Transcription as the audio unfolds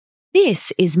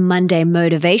This is Monday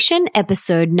Motivation,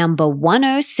 episode number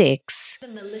 106. The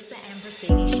Melissa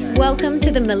Ambrosini Show. Welcome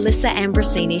to the Melissa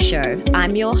Ambrosini Show.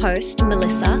 I'm your host,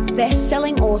 Melissa,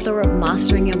 best-selling author of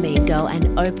Mastering Your Mean Girl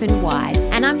and Open Wide,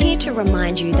 and I'm here to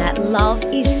remind you that love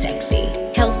is sexy,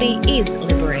 healthy is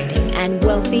liberating, and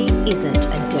wealthy isn't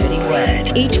a dirty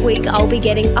word. Each week, I'll be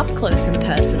getting up close and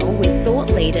personal with thought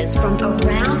leaders from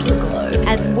around the globe,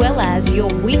 as well as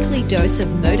your weekly dose of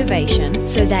motivation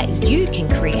so that you can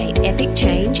create epic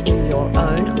change in your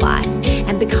own life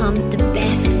and become the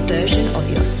best version of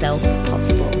yourself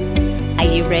possible. Are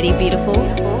you ready, beautiful?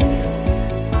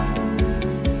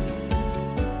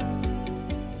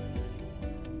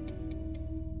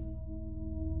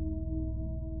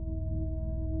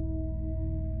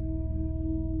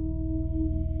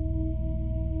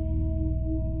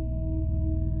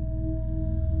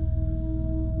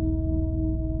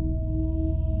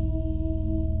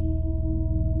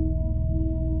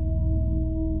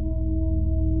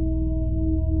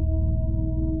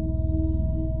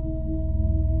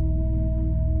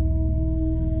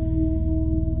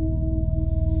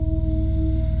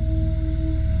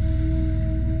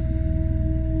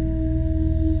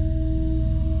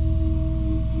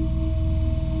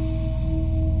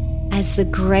 As the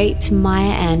great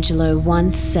Maya Angelou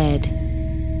once said,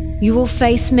 "You will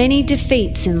face many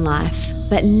defeats in life,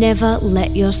 but never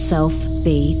let yourself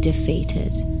be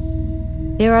defeated."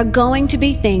 There are going to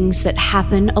be things that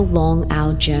happen along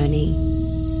our journey.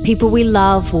 People we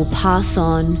love will pass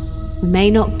on. We may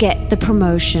not get the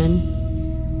promotion.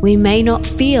 We may not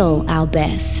feel our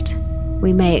best.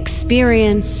 We may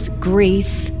experience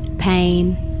grief,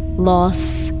 pain,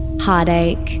 loss,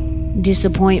 heartache,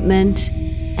 disappointment,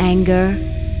 anger,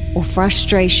 or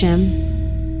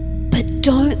frustration. But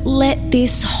don't let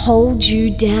this hold you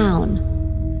down.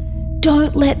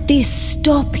 Don't let this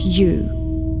stop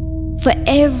you. For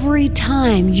every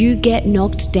time you get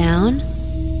knocked down,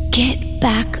 get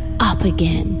back up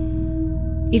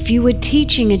again. If you were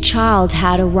teaching a child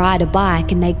how to ride a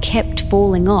bike and they kept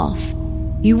falling off,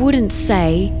 you wouldn't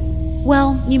say,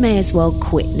 "Well, you may as well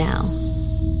quit now."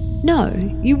 No,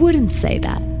 you wouldn't say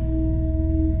that.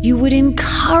 You would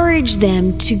encourage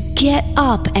them to get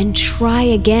up and try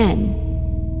again,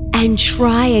 and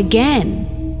try again,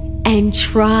 and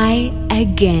try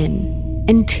again,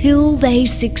 until they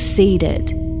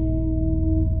succeeded.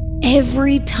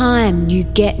 Every time you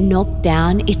get knocked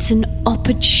down, it's an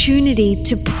opportunity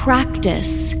to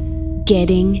practice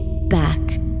getting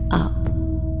back up.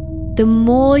 The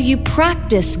more you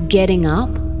practice getting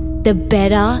up, the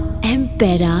better and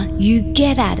better you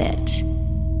get at it.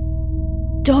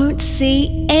 Don't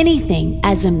see anything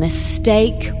as a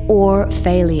mistake or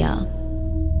failure.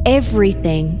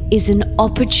 Everything is an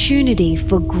opportunity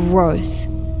for growth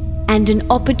and an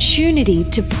opportunity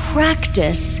to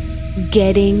practice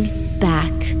getting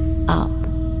back up.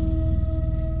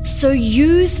 So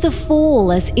use the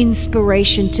fall as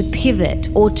inspiration to pivot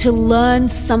or to learn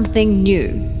something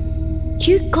new.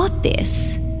 You got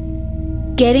this.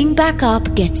 Getting back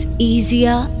up gets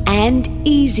easier and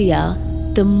easier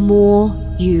the more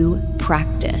you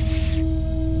practice.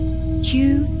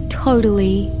 You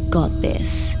totally got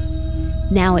this.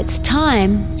 Now it's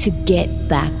time to get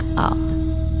back up.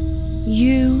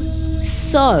 You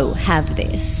so have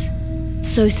this.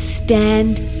 So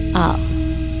stand up.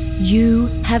 You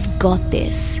have got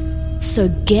this. So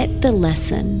get the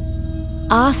lesson.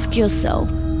 Ask yourself,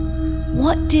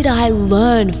 what did I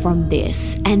learn from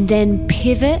this? And then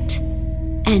pivot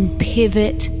and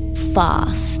pivot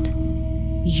fast.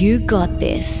 You got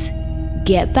this.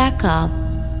 Get back up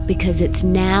because it's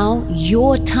now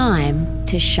your time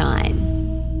to shine.